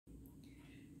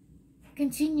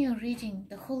Continue reading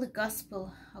the Holy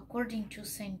Gospel according to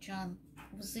St. John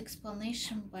with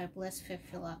explanation by Blessed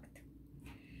Theophylact.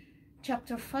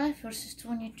 Chapter 5, verses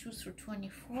 22 through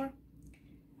 24.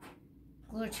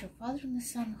 Glory to the Father, and the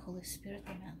Son, and the Holy Spirit.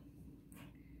 Amen.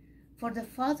 For the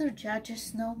Father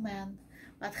judges no man,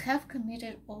 but hath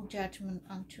committed all judgment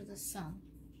unto the Son,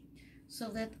 so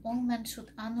that all men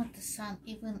should honor the Son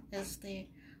even as they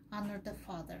honor the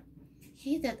Father.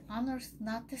 He that honoureth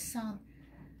not the Son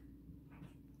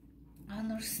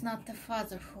honours not the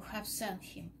Father who hath sent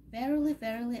him. Verily,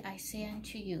 verily, I say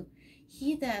unto you,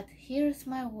 he that heareth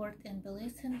my word and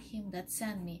believeth in him that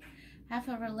sent me hath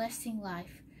everlasting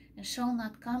life, and shall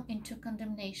not come into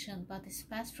condemnation, but is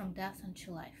passed from death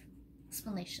unto life.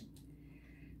 Explanation.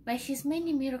 By his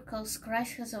many miracles,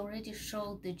 Christ has already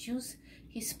showed the Jews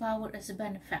his power as a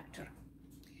benefactor.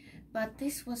 But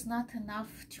this was not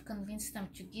enough to convince them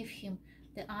to give him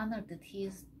the honor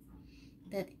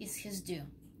that is his due.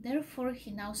 Therefore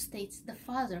he now states, the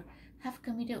Father hath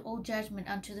committed all judgment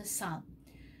unto the Son.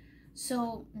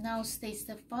 So now states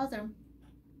the Father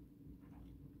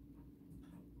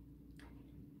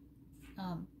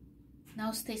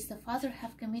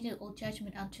hath committed all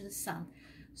judgment unto the Son,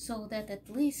 so that at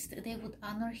least they would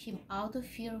honor him out of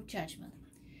fear of judgment.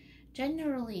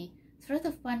 Generally, threat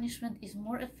of punishment is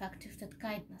more effective than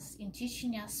kindness in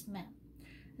teaching us men,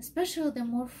 especially the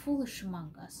more foolish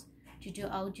among us, to do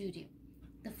our duty.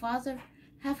 The Father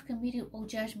hath committed all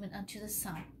judgment unto the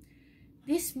Son.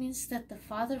 This means that the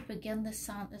Father began the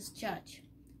Son as judge.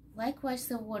 Likewise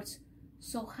the words,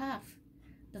 so hath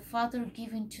the Father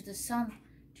given to the Son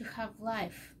to have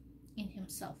life in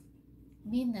himself,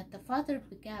 mean that the Father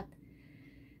begat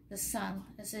the Son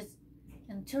as an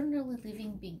eternally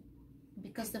living being.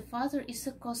 Because the Father is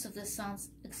the cause of the Son's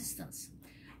existence,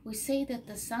 we say that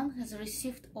the Son has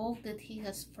received all that he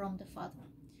has from the Father.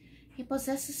 He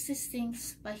possesses these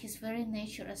things by his very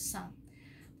nature as Son.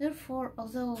 Therefore,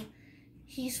 although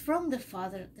he is from the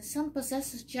Father, the Son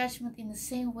possesses judgment in the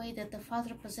same way that the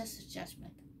Father possesses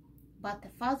judgment. But the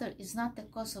Father is not the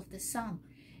cause of the Son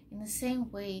in the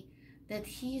same way that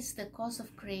he is the cause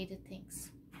of created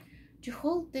things. To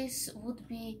hold this would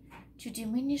be to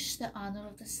diminish the honor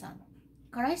of the Son.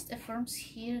 Christ affirms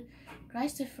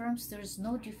there is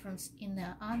no difference in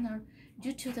the honor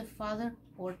due to the Father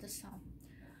or the Son.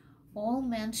 All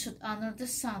men should honor the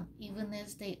Son, even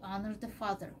as they honor the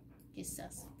Father, he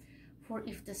says. For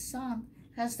if the Son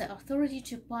has the authority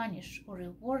to punish or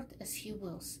reward as he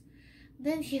wills,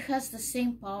 then he has the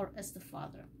same power as the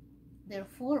Father.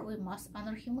 Therefore, we must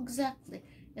honor him exactly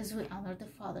as we honor the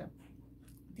Father.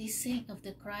 This saying of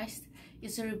the Christ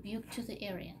is a rebuke to the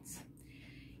Arians.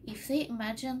 If they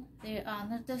imagine they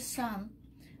honor the Son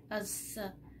as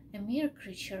a mere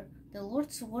creature, the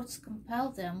Lord's words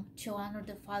compel them to honor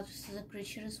the Father as a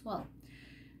creature as well.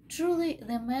 Truly,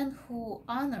 the man who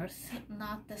honoreth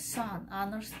not the Son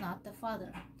honours not the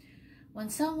Father. When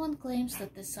someone claims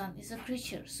that the Son is a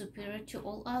creature superior to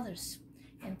all others,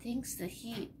 and thinks that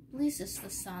he pleases the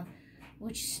Son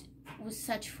with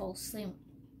such false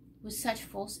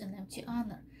and empty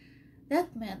honor,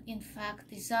 that man in fact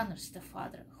dishonors the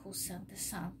Father who sent the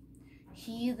Son.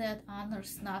 He that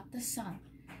honours not the Son,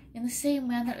 in the same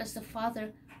manner as the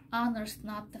Father honours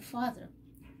not the Father.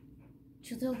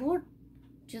 To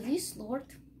this the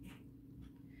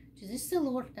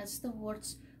Lord adds the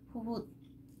words who would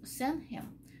send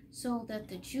him, so that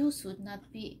the Jews would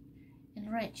not be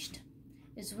enraged,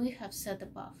 as we have said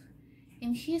above.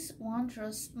 In his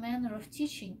wondrous manner of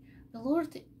teaching, the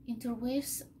Lord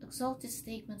interweaves exalted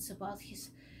statements about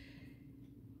his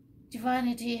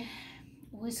divinity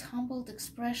with humbled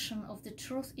expression of the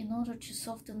truth in order to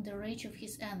soften the rage of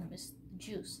his enemies, the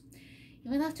Jews.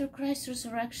 Even after Christ's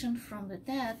resurrection from the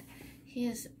dead,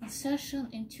 his ascension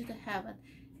into the heaven,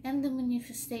 and the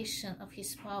manifestation of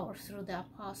his power through the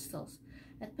apostles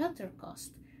at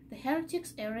Pentecost, the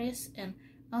heretics Arius and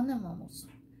Anonymous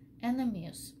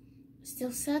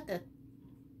still said that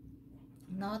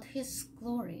not his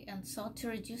glory and sought to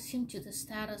reduce him to the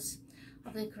status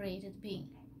of the created being.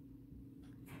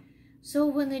 So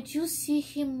when the Jews see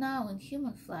him now in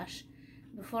human flesh,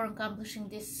 before accomplishing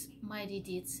these mighty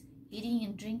deeds, eating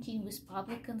and drinking with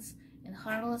publicans and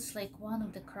harlots like one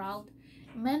of the crowd,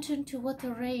 imagine to what a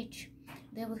rage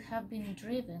they would have been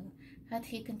driven had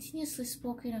he continuously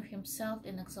spoken of himself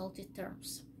in exalted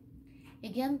terms.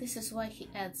 Again, this is why he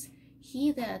adds,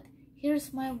 he that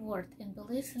hears my word and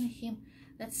believes in him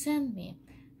that sent me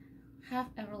have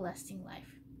everlasting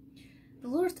life. The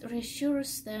Lord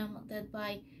reassures them that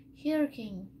by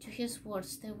hearkening to his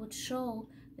words they would show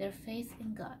their faith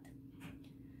in God.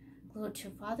 Glory to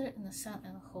the Father, and the Son,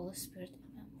 and the Holy Spirit.